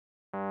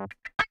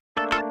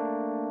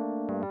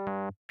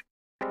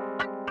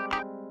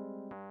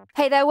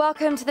Hey there,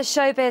 welcome to the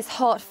Showbiz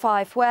Hot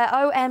 5, where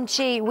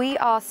OMG, we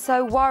are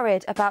so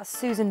worried about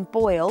Susan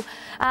Boyle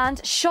and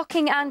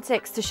shocking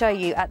antics to show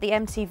you at the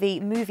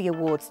MTV Movie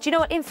Awards. Do you know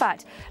what? In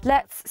fact,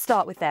 let's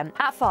start with them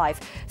at 5.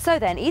 So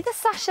then, either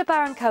Sacha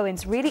Baron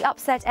Cohen's really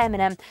upset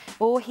Eminem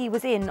or he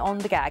was in on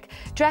the gag.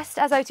 Dressed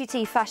as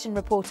OTT fashion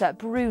reporter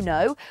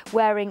Bruno,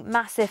 wearing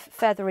massive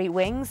feathery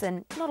wings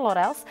and not a lot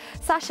else,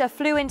 Sacha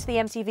flew into the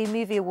MTV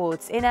Movie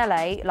Awards in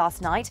LA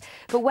last night,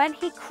 but when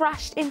he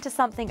crashed into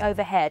something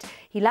overhead,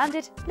 he landed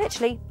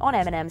literally on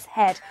Eminem's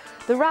head.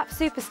 The rap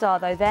superstar,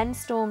 though, then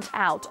stormed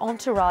out,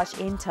 entourage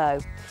in tow.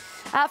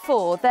 At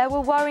 4, there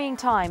were worrying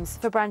times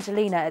for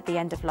Brangelina at the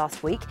end of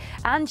last week.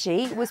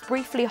 Angie was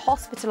briefly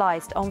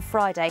hospitalised on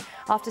Friday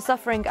after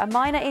suffering a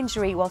minor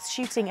injury whilst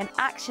shooting an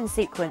action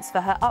sequence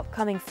for her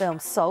upcoming film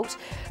Salt.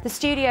 The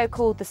studio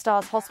called the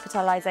star's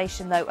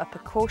hospitalisation, though, a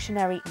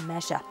precautionary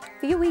measure.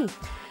 View-wee.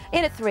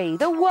 In at 3,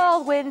 the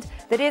whirlwind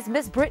that is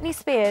Miss Britney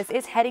Spears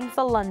is heading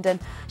for London.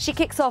 She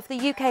kicks off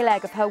the UK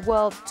leg of her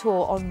world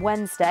tour on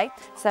Wednesday,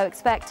 so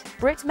expect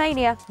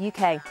Britmania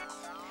UK.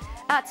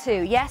 At 2,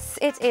 yes,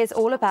 it is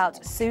all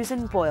about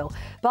Susan Boyle,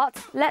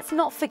 but let's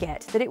not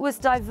forget that it was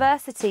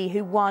Diversity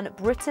who won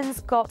Britain's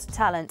Got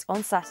Talent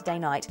on Saturday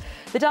night.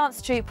 The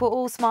dance troupe were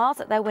all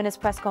smiles at their winners'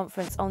 press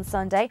conference on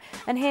Sunday,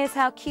 and here's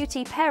how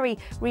Cutie Perry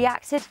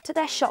reacted to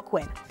their shock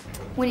win.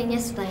 Winning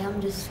yesterday,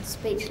 I'm just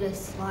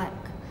speechless.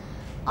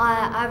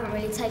 I haven't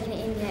really taken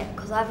it in yet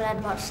because I haven't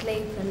had much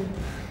sleep, and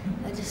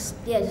I'm just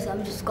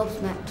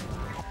gobsmacked.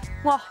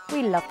 Well,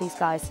 we love these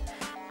guys.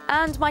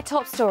 And my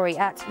top story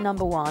at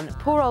number 1.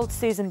 Poor old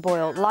Susan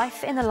Boyle.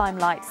 Life in the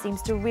limelight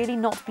seems to really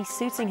not be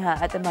suiting her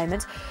at the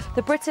moment.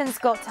 The Britain's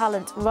Got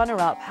Talent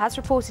runner-up has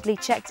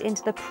reportedly checked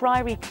into the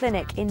Priory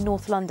Clinic in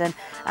North London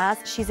as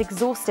she's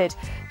exhausted.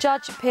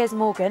 Judge Piers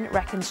Morgan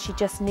reckons she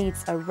just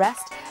needs a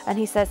rest, and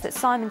he says that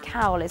Simon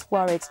Cowell is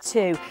worried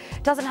too.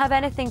 Doesn't have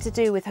anything to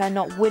do with her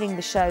not winning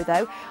the show,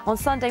 though. On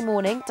Sunday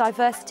morning,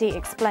 Diversity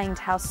explained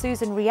how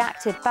Susan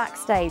reacted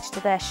backstage to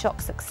their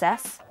shock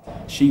success.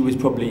 She was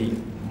probably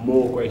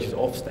more gracious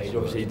off stage,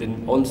 obviously,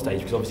 than on stage,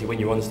 because obviously when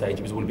you're on stage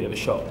it was all a bit of a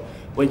shock.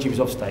 When she was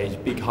off stage,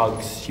 big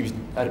hugs. She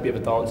had a bit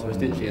of a dance with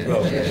us, didn't she, as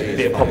well? A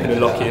bit of popping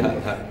and locking.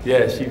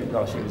 Yeah,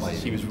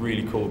 she was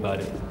really cool about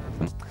it.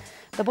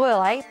 The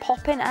Boyle, eh?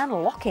 Popping and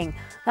locking.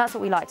 That's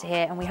what we like to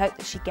hear, and we hope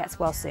that she gets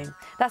well soon.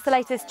 That's the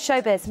latest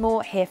Showbiz.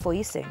 More here for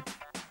you soon.